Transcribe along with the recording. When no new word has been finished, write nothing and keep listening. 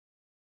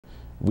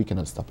we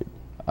cannot stop it.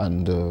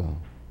 And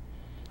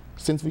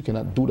since we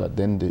cannot do that,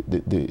 then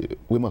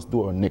we must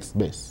do our next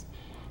best,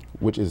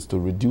 which is to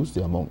reduce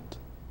the amount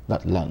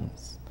that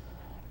lands.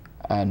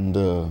 And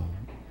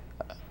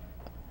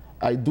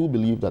I do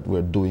believe that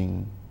we're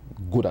doing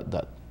good at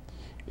that.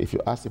 If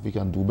you ask if we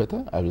can do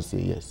better, I will say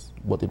yes.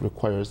 But it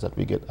requires that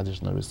we get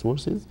additional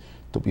resources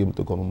to be able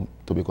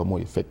to become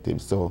more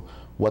effective. So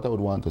what I would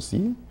want to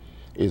see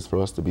is for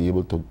us to be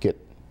able to get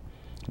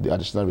the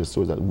additional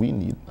resources that we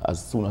need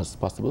as soon as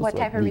possible. What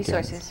type of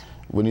resources?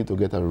 We need to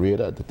get a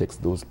radar that detects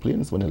those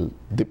planes when they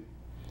dip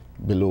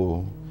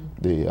below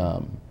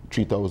the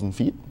 3,000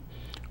 feet.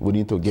 We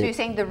need to get... So you're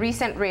saying the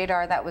recent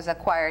radar that was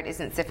acquired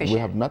isn't sufficient? We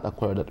have not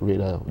acquired that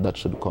radar. That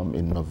should come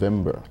in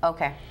November.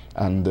 Okay.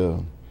 And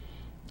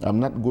I'm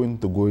not going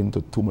to go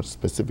into too much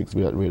specifics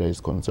where that radar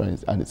is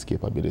concerned and its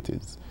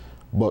capabilities.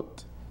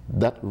 But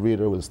that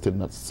radar will still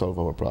not solve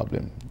our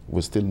problem.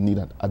 We still need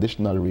an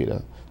additional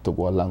radar to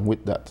go along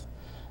with that.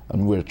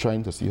 And we're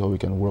trying to see how we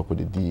can work with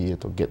the DEA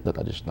to get that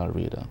additional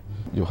radar.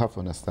 You have to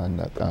understand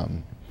that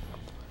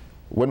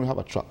when we have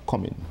a truck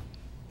coming,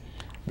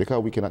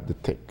 because we cannot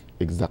detect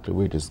exactly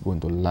where it is going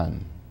to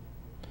land,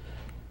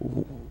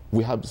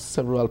 we have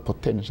several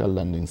potential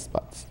landing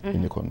spots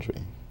in the country.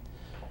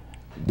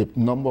 The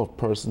number of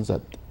persons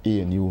at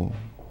ANU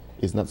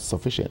is not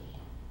sufficient.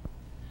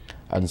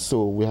 And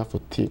so we have to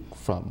take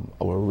from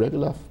our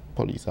regular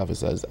police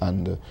officers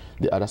and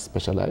the other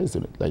specialized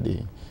units, like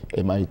the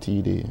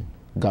MIT, the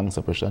Gang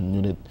Suppression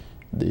Unit,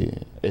 the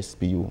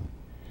SPU,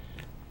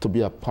 to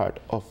be a part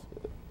of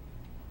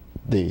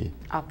the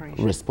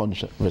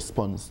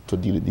response to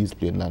deal with these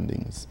plane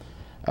landings.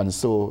 And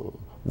so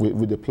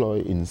we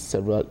deploy in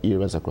several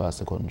areas across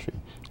the country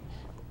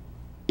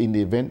in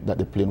the event that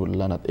the plane would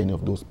land at any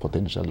of those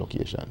potential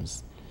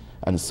locations.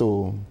 And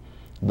so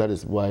that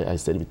is why I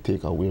said we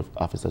take away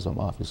officers from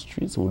office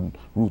streets who would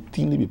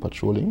routinely be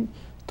patrolling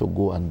to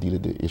go and deal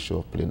with the issue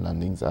of plane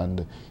landings.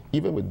 And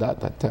even with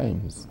that, at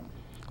times,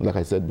 like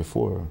I said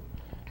before,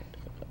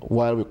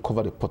 while we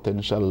cover the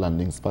potential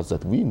landing spots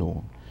that we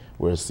know,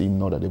 we're seeing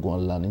now that they're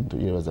going to land into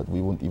areas that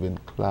we won't even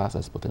class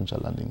as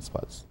potential landing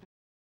spots.